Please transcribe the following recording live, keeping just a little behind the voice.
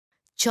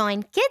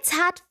Join Kids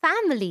Hut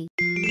family.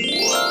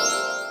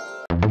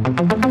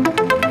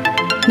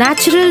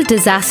 Natural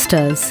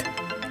disasters.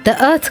 The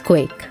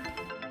earthquake.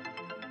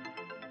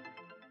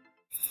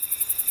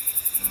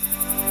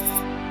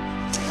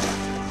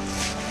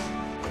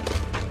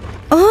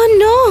 Oh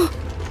no!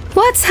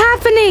 What's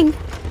happening?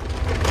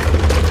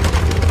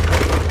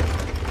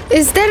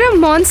 Is there a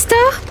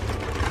monster?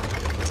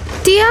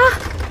 Tia!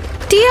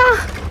 Tia!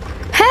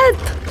 Help!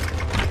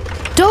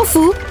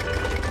 Tofu,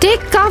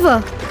 take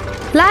cover.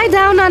 Lie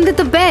down under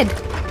the bed.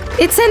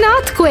 It's an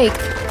earthquake.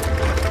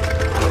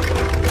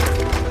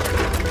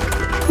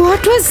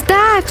 What was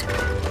that?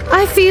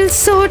 I feel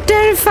so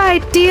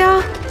terrified,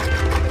 Tia.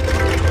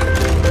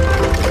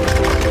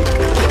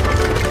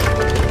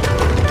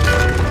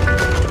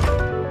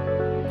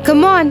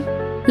 Come on,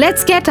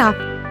 let's get up.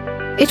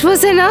 It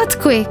was an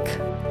earthquake.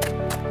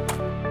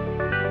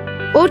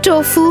 Oh,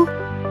 Tofu,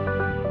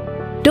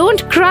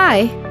 don't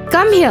cry.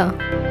 Come here.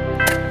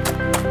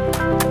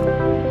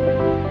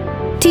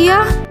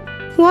 Tia,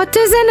 what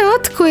is an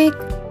earthquake?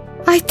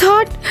 I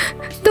thought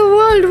the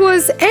world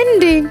was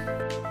ending.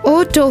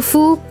 Oh,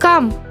 Tofu,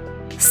 come.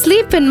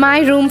 Sleep in my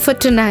room for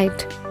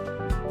tonight.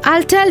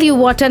 I'll tell you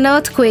what an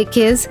earthquake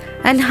is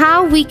and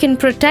how we can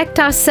protect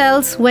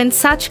ourselves when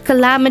such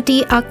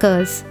calamity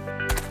occurs.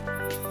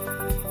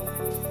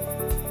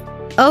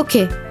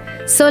 Okay,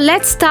 so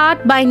let's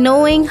start by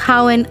knowing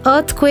how an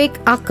earthquake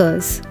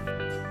occurs.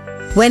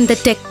 When the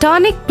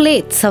tectonic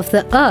plates of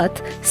the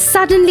earth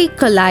suddenly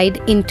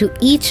collide into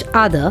each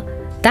other,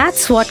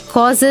 that's what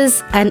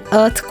causes an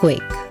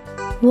earthquake.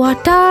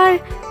 What are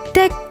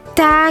the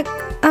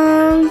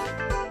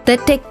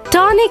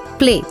tectonic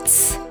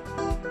plates?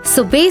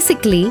 So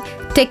basically,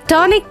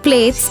 tectonic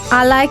plates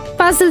are like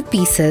puzzle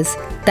pieces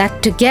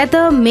that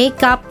together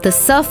make up the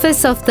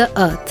surface of the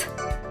earth.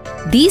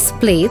 These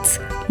plates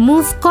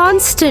move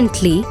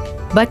constantly,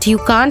 but you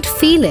can't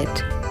feel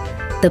it.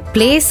 The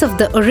place of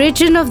the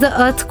origin of the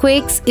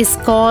earthquakes is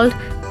called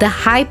the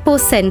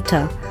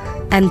hypocenter,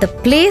 and the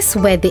place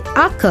where they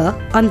occur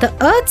on the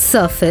Earth's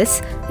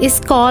surface is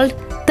called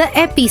the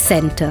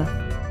epicenter.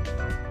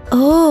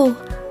 Oh,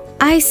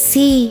 I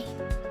see.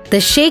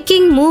 The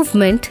shaking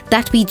movement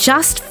that we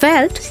just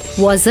felt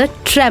was a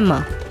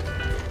tremor.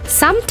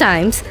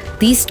 Sometimes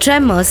these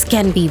tremors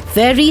can be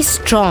very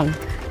strong,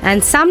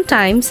 and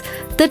sometimes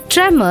the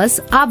tremors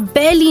are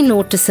barely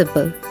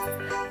noticeable.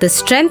 The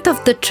strength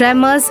of the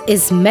tremors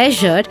is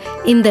measured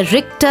in the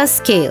Richter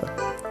scale,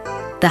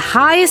 the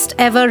highest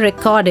ever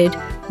recorded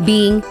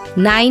being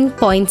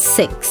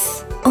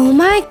 9.6. Oh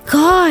my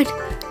God!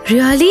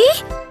 Really?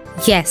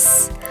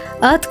 Yes.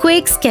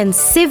 Earthquakes can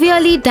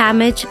severely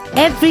damage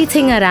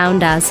everything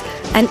around us,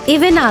 and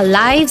even our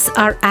lives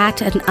are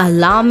at an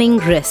alarming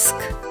risk.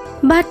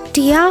 But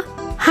Tia,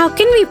 how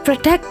can we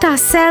protect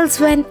ourselves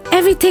when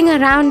everything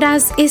around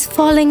us is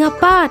falling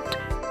apart?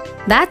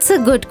 That's a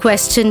good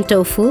question,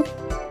 Tofu.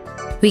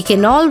 We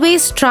can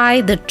always try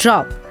the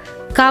drop,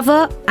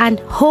 cover and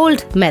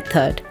hold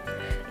method.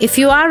 If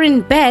you are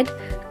in bed,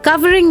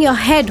 covering your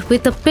head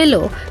with a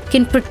pillow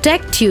can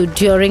protect you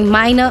during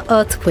minor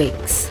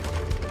earthquakes.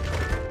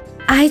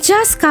 I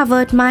just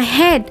covered my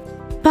head,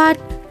 but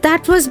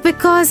that was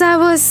because I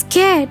was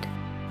scared.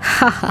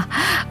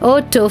 Oh,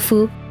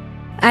 Tofu.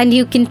 And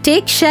you can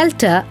take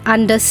shelter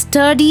under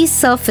sturdy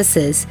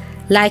surfaces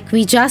like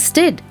we just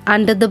did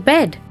under the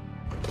bed.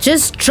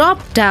 Just drop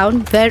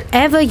down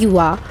wherever you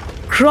are,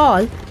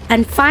 crawl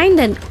and find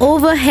an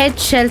overhead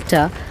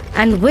shelter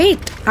and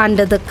wait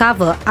under the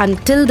cover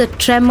until the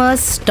tremors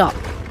stop.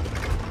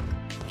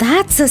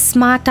 That's a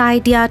smart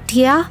idea,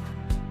 Tia.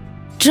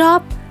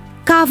 Drop,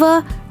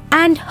 cover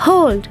and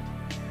hold.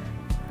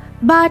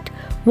 But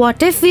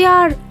what if we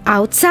are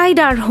outside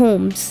our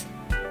homes?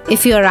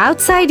 If you are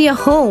outside your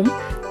home,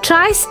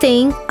 try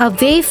staying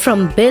away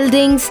from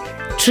buildings,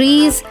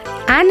 trees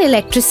and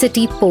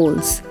electricity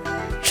poles.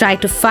 Try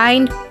to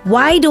find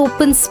wide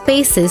open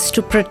spaces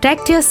to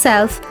protect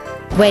yourself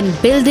when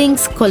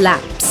buildings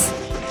collapse.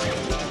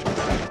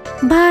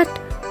 But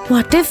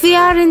what if we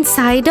are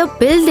inside a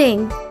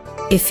building?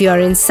 If you are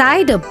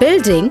inside a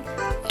building,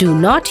 do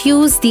not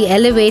use the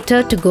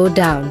elevator to go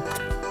down.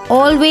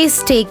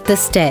 Always take the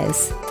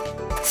stairs.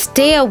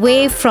 Stay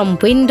away from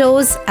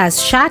windows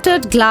as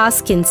shattered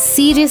glass can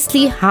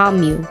seriously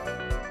harm you.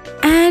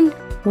 And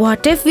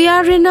what if we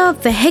are in a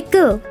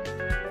vehicle?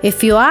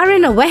 If you are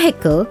in a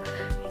vehicle,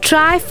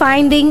 try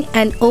finding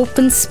an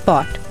open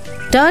spot.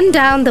 Turn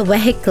down the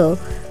vehicle,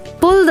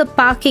 pull the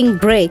parking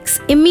brakes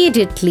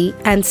immediately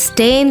and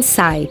stay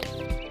inside.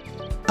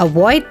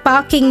 Avoid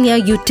parking near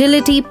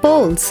utility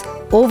poles,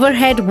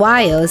 overhead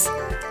wires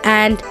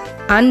and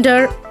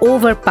under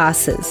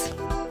overpasses.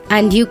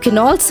 And you can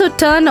also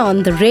turn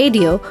on the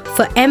radio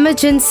for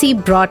emergency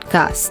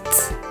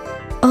broadcasts.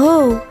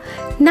 Oh,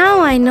 now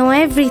I know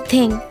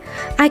everything.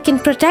 I can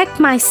protect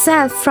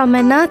myself from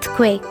an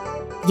earthquake.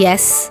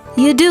 Yes,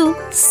 you do,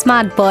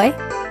 smart boy.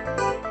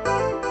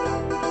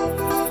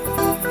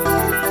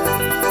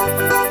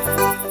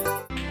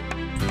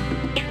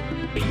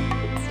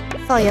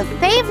 For your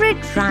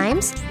favorite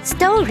rhymes,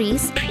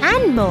 stories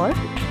and more,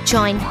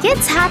 Join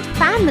Kids Hat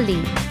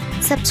family.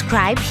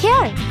 Subscribe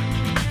here.